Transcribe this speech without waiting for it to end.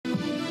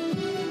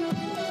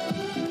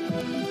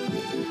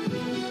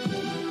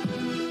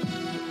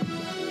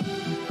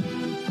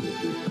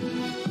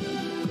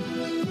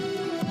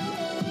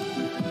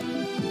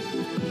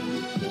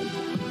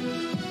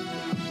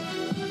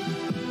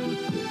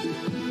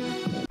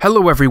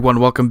Hello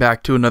everyone, welcome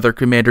back to another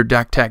Commander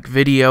deck tech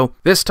video.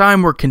 This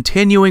time we're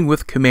continuing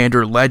with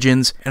Commander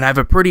Legends, and I have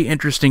a pretty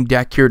interesting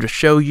deck here to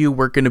show you.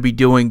 We're going to be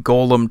doing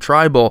Golem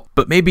Tribal,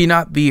 but maybe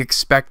not the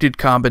expected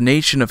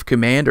combination of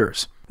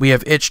commanders. We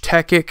have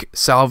Ich-Tekik,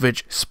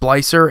 Salvage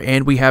Splicer,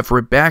 and we have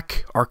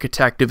Rebbec,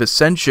 Architect of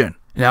Ascension.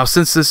 Now,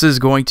 since this is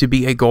going to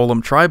be a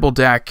Golem Tribal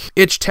deck,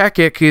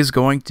 Ich-Tekik is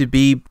going to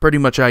be pretty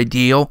much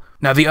ideal.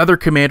 Now, the other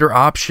commander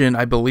option,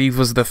 I believe,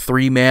 was the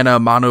 3-mana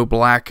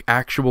mono-black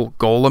actual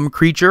Golem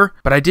creature,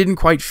 but I didn't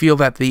quite feel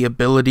that the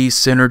abilities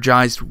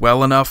synergized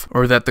well enough,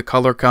 or that the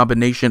color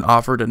combination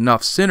offered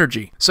enough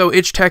synergy. So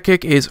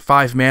Ich-Tekik is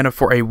 5 mana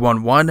for a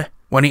 1/1.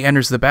 When he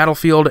enters the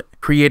battlefield,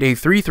 create a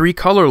 3/3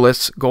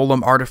 colorless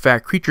Golem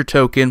artifact creature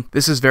token.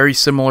 This is very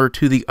similar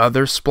to the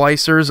other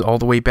splicers all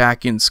the way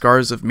back in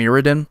Scars of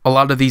Mirrodin. A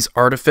lot of these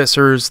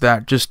artificers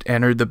that just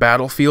entered the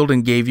battlefield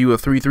and gave you a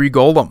 3/3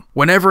 Golem.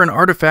 Whenever an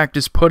artifact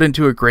is put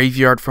into a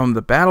graveyard from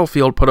the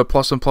battlefield, put a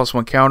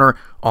 +1/+1 counter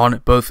on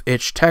both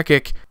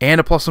Ich-Tekik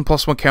and a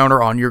 +1/+1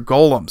 counter on your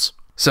Golems.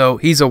 So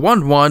he's a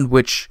 1/1,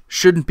 which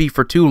shouldn't be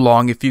for too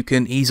long if you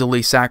can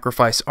easily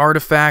sacrifice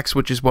artifacts,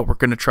 which is what we're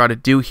going to try to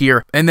do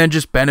here, and then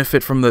just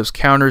benefit from those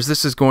counters.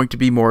 This is going to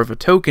be more of a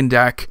token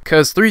deck,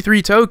 because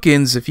 3/3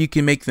 tokens, if you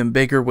can make them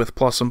bigger with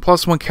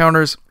 +1/+1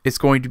 counters, it's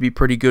going to be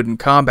pretty good in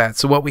combat.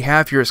 So what we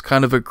have here is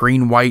kind of a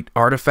green-white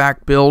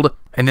artifact build.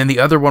 And then the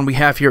other one we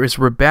have here is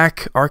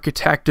Rebbec,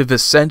 Architect of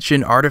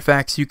Ascension.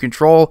 Artifacts you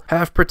control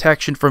have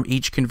protection from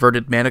each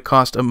converted mana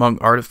cost among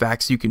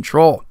artifacts you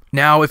control.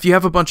 Now, if you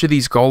have a bunch of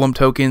these Golem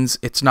tokens,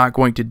 it's not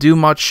going to do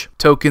much.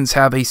 Tokens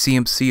have a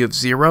CMC of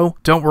 0.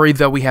 Don't worry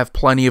though, we have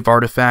plenty of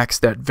artifacts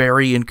that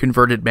vary in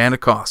converted mana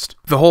cost.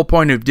 The whole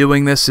point of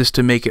doing this is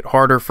to make it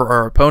harder for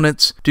our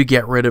opponents to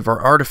get rid of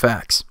our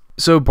artifacts.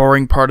 So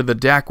boring part of the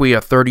deck, we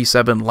have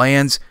 37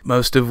 lands,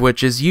 most of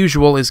which as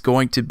usual is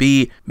going to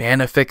be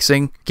mana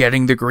fixing,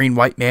 getting the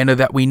green-white mana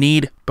that we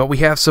need, but we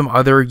have some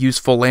other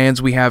useful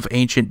lands. We have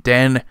Ancient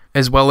Den,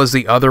 as well as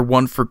the other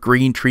one for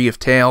green, Tree of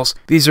Tales.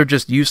 These are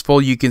just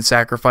useful, you can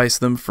sacrifice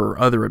them for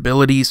other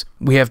abilities.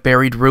 We have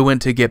Buried Ruin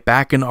to get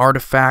back an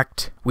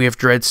artifact. We have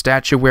Dread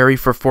Statuary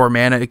for 4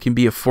 mana, it can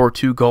be a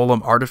 4/2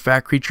 Golem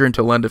artifact creature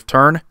until end of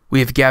turn. We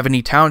have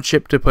Gavany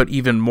Township to put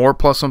even more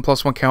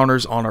 +1/+1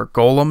 counters on our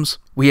Golems.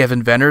 We have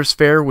Inventor's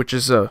Fair, which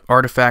is a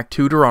artifact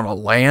tutor on a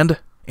land.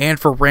 And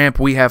for ramp,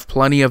 we have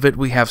plenty of it.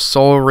 We have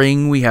Soul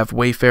Ring, we have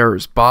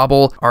Wayfarer's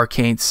Bauble,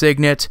 Arcane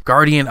Signet,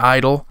 Guardian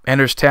Idol,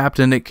 enters tapped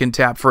and it can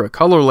tap for a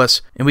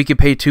colorless, and we can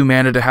pay 2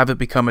 mana to have it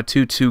become a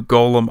 2/2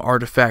 Golem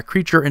artifact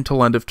creature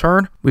until end of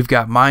turn. We've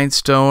got Mind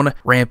Stone,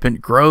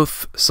 Rampant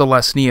Growth,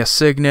 Celestia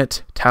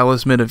Signet,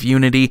 Talisman of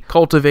Unity,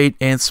 Cultivate,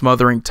 and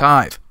Smothering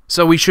Tithe.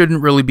 So we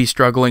shouldn't really be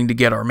struggling to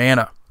get our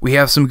mana. We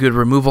have some good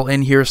removal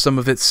in here. Some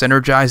of it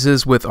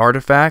synergizes with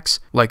artifacts,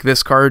 like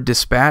this card,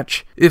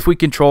 Dispatch. If we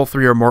control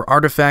 3 or more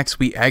artifacts,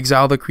 we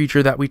exile the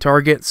creature that we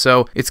target,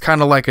 so it's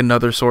kind of like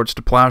another Swords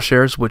to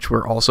Plowshares, which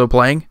we're also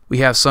playing. We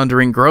have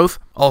Sundering Growth,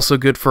 also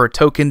good for a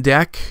token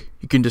deck.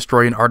 You can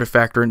destroy an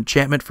artifact or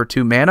enchantment for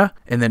 2 mana,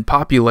 and then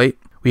populate.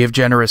 We have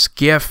Generous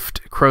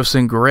Gift,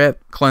 Crossing Grip,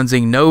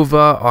 Cleansing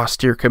Nova,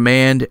 Austere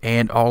Command,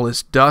 and All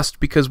is Dust,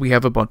 because we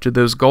have a bunch of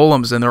those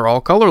Golems and they're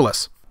all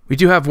colorless. We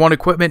do have one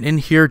equipment in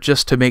here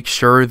just to make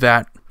sure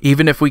that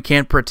even if we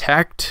can't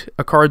protect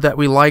a card that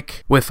we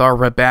like with our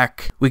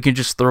Rebbec, we can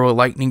just throw a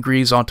Lightning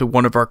Greaves onto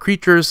one of our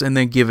creatures and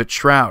then give it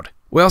Shroud.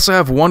 We also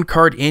have one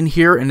card in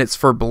here, and it's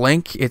for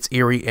Blink. It's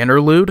Eerie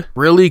Interlude.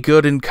 Really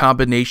good in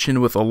combination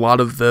with a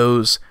lot of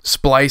those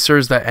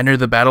splicers that enter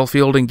the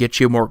battlefield and get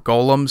you more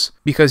Golems,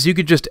 because you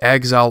could just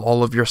exile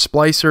all of your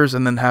splicers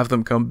and then have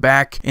them come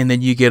back, and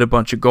then you get a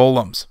bunch of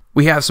Golems.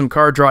 We have some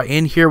card draw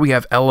in here. We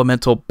have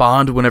Elemental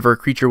Bond. Whenever a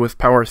creature with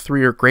power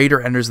 3 or greater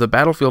enters the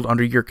battlefield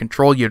under your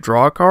control, you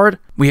draw a card.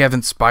 We have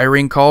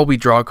Inspiring Call. We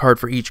draw a card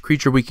for each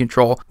creature we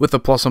control with a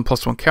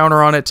 +1/+1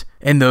 counter on it,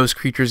 and those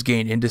creatures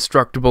gain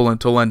indestructible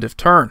until end of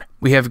turn.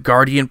 We have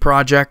Guardian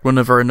Project.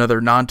 Whenever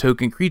another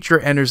non-token creature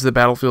enters the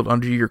battlefield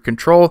under your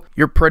control,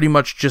 you're pretty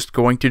much just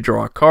going to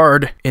draw a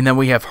card. And then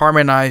we have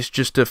Harmonize,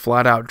 just to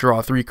flat out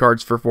draw 3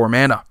 cards for 4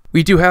 mana.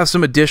 We do have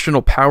some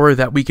additional power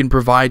that we can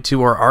provide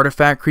to our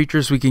artifact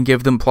creatures. We can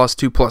give them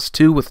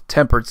 +2/+2 with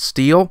Tempered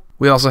Steel.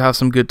 We also have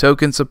some good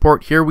token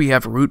support here. We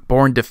have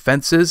Rootborn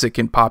Defenses, it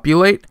can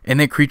populate,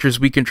 and then creatures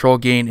we control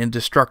gain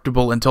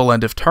indestructible until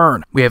end of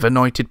turn. We have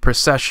Anointed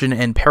Procession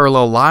and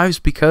Parallel Lives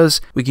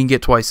because we can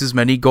get twice as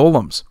many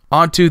Golems.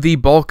 Onto the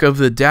bulk of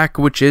the deck,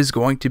 which is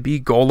going to be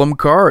Golem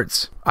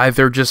cards.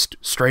 Either just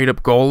straight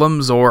up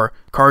Golems or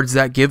cards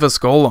that give us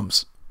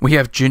Golems. We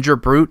have Ginger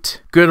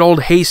Brute, good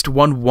old haste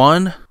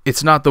 1/1.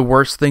 It's not the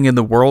worst thing in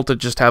the world to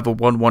just have a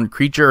 1/1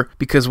 creature,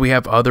 because we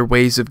have other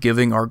ways of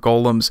giving our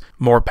Golems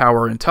more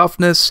power and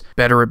toughness,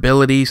 better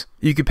abilities.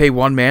 You can pay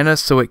 1 mana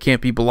so it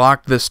can't be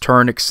blocked this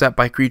turn except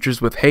by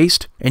creatures with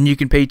haste, and you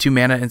can pay 2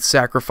 mana and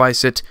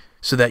sacrifice it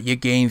so that you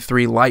gain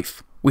 3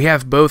 life. We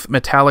have both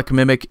Metallic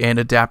Mimic and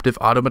Adaptive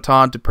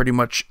Automaton to pretty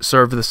much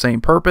serve the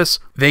same purpose.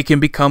 They can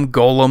become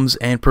golems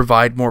and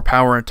provide more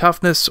power and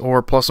toughness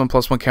or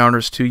 +1/+1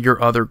 counters to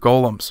your other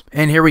golems.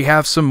 And here we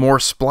have some more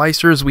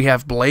splicers. We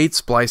have Blade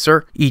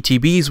Splicer.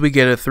 ETBs we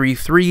get a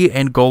 3/3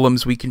 and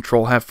golems we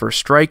control have first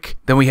strike.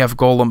 Then we have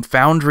Golem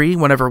Foundry.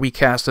 Whenever we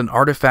cast an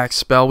artifact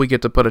spell, we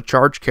get to put a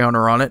charge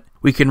counter on it.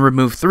 We can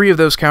remove 3 of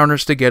those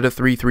counters to get a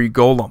 3/3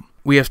 golem.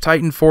 We have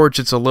Titan Forge.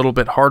 It's a little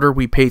bit harder.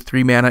 We pay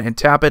 3 mana and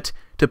tap it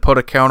to put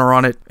a counter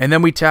on it, and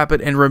then we tap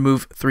it and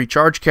remove 3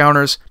 charge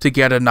counters to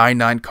get a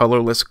 9/9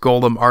 colorless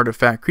golem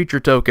artifact creature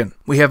token.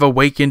 We have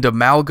Awakened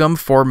Amalgam,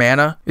 4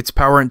 mana. Its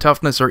power and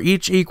toughness are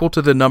each equal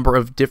to the number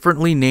of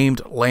differently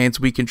named lands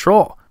we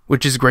control,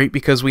 which is great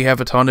because we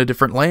have a ton of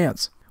different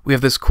lands. We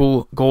have this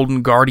cool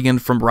Golden Guardian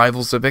from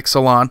Rivals of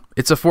Ixalan.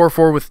 It's a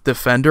 4/4 with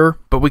Defender,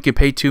 but we can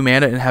pay 2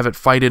 mana and have it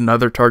fight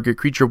another target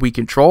creature we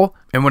control,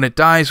 and when it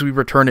dies, we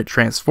return it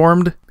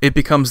transformed. It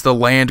becomes the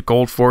land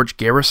Goldforge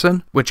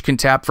Garrison, which can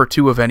tap for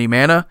 2 of any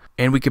mana,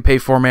 and we can pay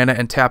 4 mana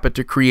and tap it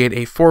to create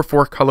a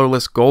 4/4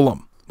 colorless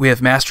golem. We have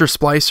Master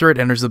Splicer. It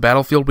enters the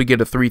battlefield. We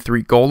get a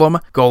 3/3 golem.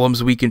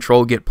 Golems we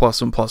control get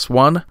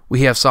 +1/+1.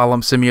 We have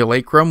Solemn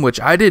Simulacrum,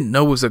 which I didn't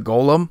know was a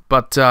golem,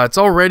 but it's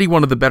already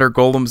one of the better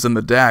golems in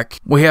the deck.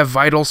 We have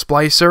Vital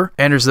Splicer.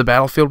 Enters the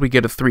battlefield. We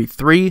get a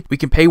 3/3. We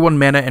can pay 1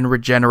 mana and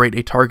regenerate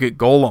a target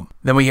golem.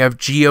 Then we have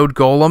Geode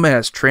Golem. It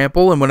has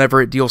Trample, and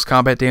whenever it deals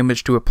combat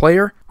damage to a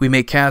player, we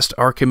may cast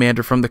our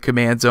commander from the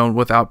command zone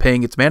without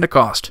paying its mana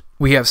cost.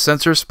 We have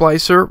Sensor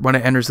Splicer. When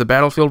it enters the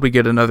battlefield, we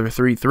get another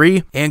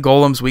 3/3, and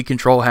golems we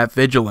control have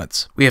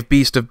Vigilance. We have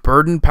Beast of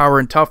Burden. Power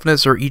and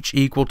toughness are each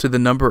equal to the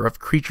number of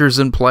creatures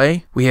in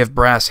play. We have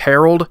Brass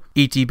Herald.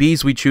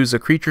 ETBs, we choose a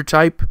creature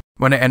type.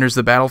 When it enters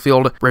the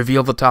battlefield,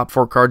 reveal the top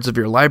 4 cards of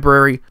your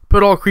library.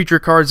 Put all creature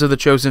cards of the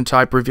chosen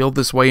type revealed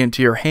this way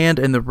into your hand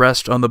and the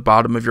rest on the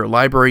bottom of your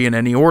library in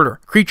any order.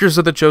 Creatures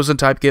of the chosen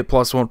type get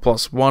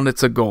 +1/+1.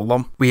 It's a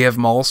golem. We have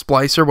Maul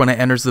Splicer. When it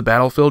enters the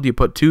battlefield, you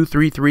put 2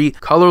 3/3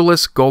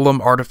 colorless golem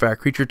artifact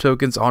creature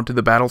tokens onto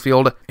the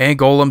battlefield, and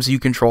golems you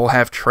control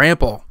have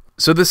Trample.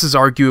 So this is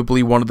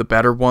arguably one of the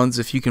better ones.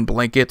 If you can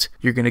blink it,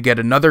 you're going to get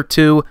another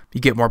 2.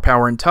 You get more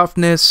power and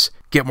toughness,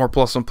 get more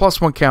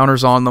 +1/+1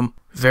 counters on them.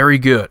 Very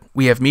good.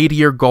 We have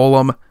Meteor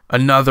Golem,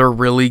 another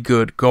really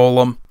good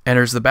golem.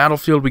 Enters the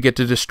battlefield, we get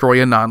to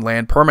destroy a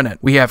non-land permanent.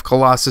 We have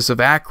Colossus of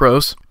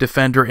Akros,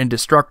 Defender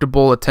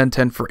Indestructible, a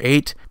 10/10 for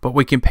 8, but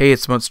we can pay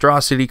its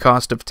monstrosity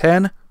cost of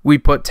 10. We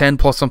put 10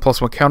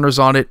 +1/+1 counters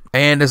on it,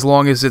 and as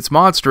long as it's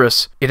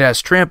monstrous, it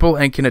has Trample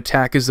and can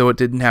attack as though it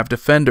didn't have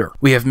Defender.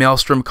 We have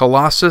Maelstrom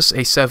Colossus,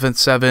 a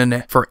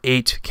 7/7 for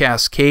 8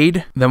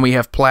 Cascade. Then we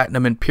have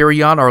Platinum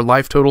Empyrean. Our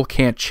life total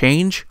can't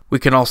change. We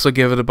can also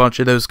give it a bunch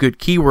of those good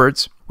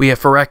keywords. We have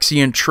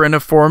Phyrexian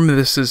Triniform.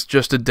 This is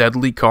just a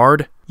deadly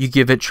card. You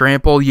give it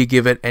Trample, you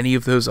give it any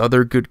of those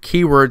other good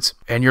keywords,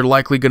 and you're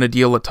likely going to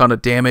deal a ton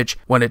of damage.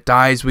 When it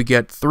dies, we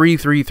get 3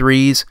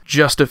 3/3s.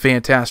 Just a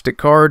fantastic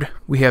card.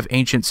 We have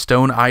Ancient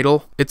Stone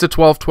Idol. It's a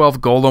 12/12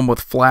 golem with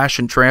Flash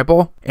and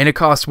Trample, and it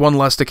costs 1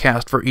 less to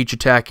cast for each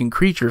attacking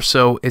creature,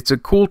 so it's a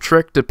cool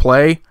trick to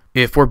play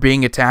if we're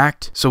being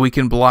attacked, so we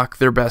can block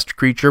their best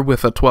creature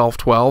with a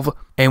 12/12.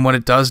 And when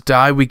it does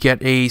die, we get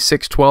a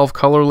 6/12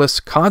 colorless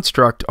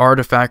construct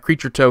artifact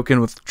creature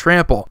token with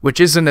Trample, which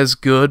isn't as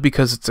good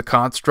because it's a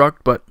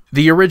construct, but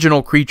the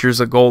original creature's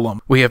a golem.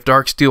 We have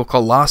Darksteel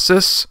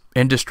Colossus,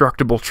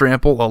 Indestructible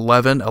Trample,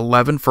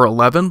 11/11 for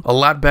 11. A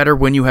lot better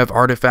when you have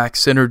artifact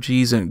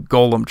synergies and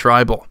Golem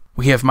Tribal.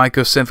 We have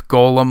Mycosynth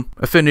Golem,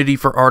 affinity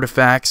for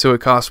artifacts, so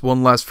it costs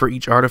 1 less for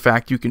each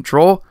artifact you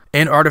control.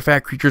 And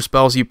artifact creature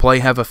spells you play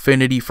have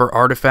affinity for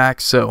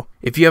artifacts, so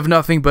if you have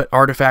nothing but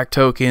artifact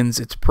tokens,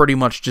 it's pretty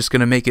much just going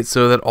to make it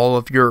so that all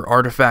of your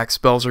artifact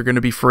spells are going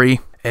to be free.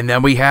 And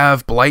then we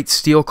have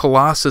Blightsteel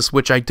Colossus,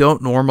 which I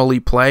don't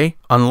normally play,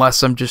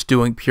 unless I'm just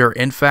doing pure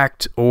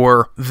Infect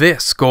or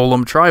this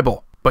Golem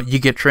Tribal. But you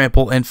get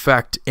Trample,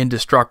 Infect,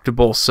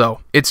 Indestructible, so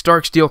it's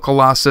Darksteel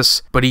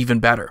Colossus, but even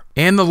better.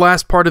 And the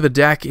last part of the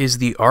deck is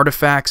the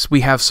artifacts.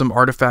 We have some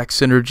artifact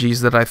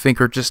synergies that I think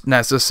are just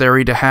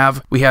necessary to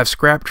have. We have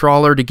Scrap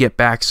Trawler to get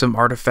back some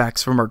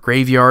artifacts from our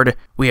graveyard.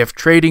 We have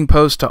Trading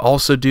Post to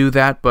also do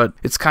that, but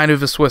it's kind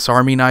of a Swiss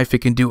Army knife. It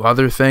can do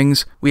other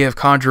things. We have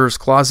Conjurer's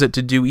Closet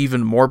to do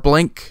even more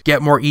blink,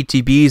 get more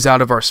ETBs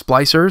out of our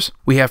splicers.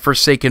 We have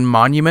Forsaken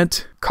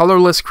Monument.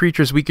 Colorless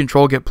creatures we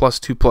control get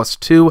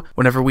 +2/+2.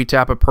 Whenever we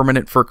tap a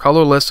permanent for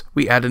colorless,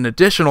 we add an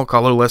additional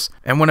colorless,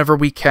 and whenever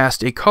we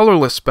cast a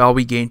colorless spell,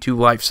 we gain 2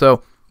 life.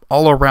 So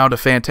all around a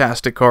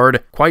fantastic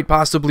card, quite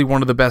possibly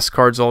one of the best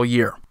cards all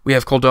year. We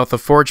have Kuldotha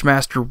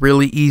Forgemaster,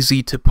 really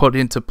easy to put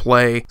into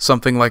play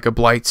something like a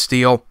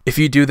Blightsteel. If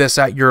you do this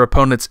at your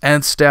opponent's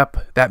end step,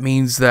 that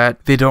means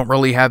that they don't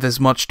really have as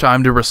much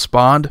time to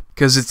respond,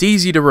 because it's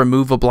easy to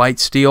remove a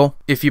Blightsteel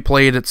if you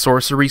play it at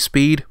sorcery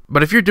speed.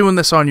 But if you're doing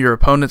this on your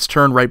opponent's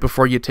turn right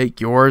before you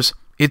take yours,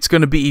 it's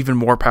going to be even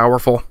more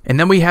powerful. And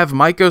then we have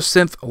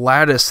Mycosynth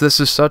Lattice. This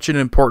is such an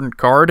important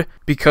card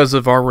because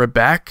of our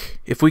Rebbec.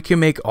 If we can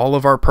make all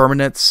of our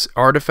permanents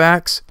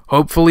artifacts,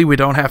 hopefully we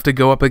don't have to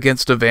go up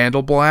against a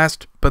Vandal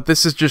Blast, but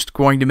this is just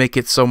going to make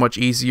it so much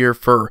easier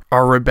for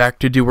our Rebbec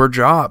to do her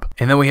job.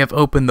 And then we have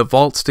Open the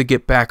Vaults to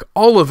get back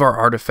all of our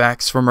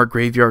artifacts from our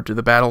graveyard to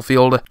the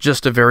battlefield.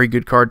 Just a very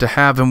good card to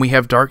have. And we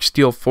have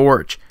Darksteel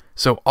Forge,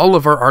 so all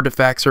of our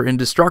artifacts are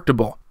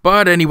indestructible.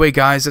 But anyway,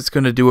 guys, that's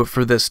going to do it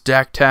for this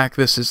deck tech.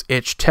 This is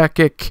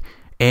Ich-Tekik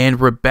and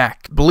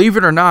Rebbec. Believe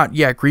it or not,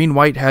 yeah,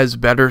 green-white has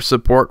better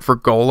support for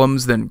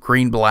golems than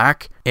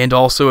green-black. And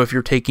also, if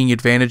you're taking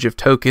advantage of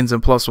tokens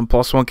and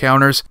 +1/+1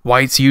 counters,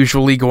 white's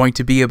usually going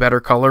to be a better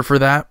color for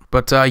that.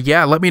 But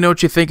yeah, let me know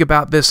what you think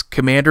about this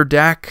commander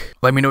deck.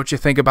 Let me know what you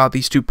think about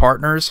these two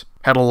partners.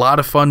 Had a lot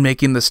of fun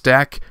making this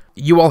deck.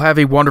 You all have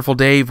a wonderful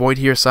day. Void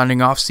here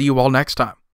signing off. See you all next time.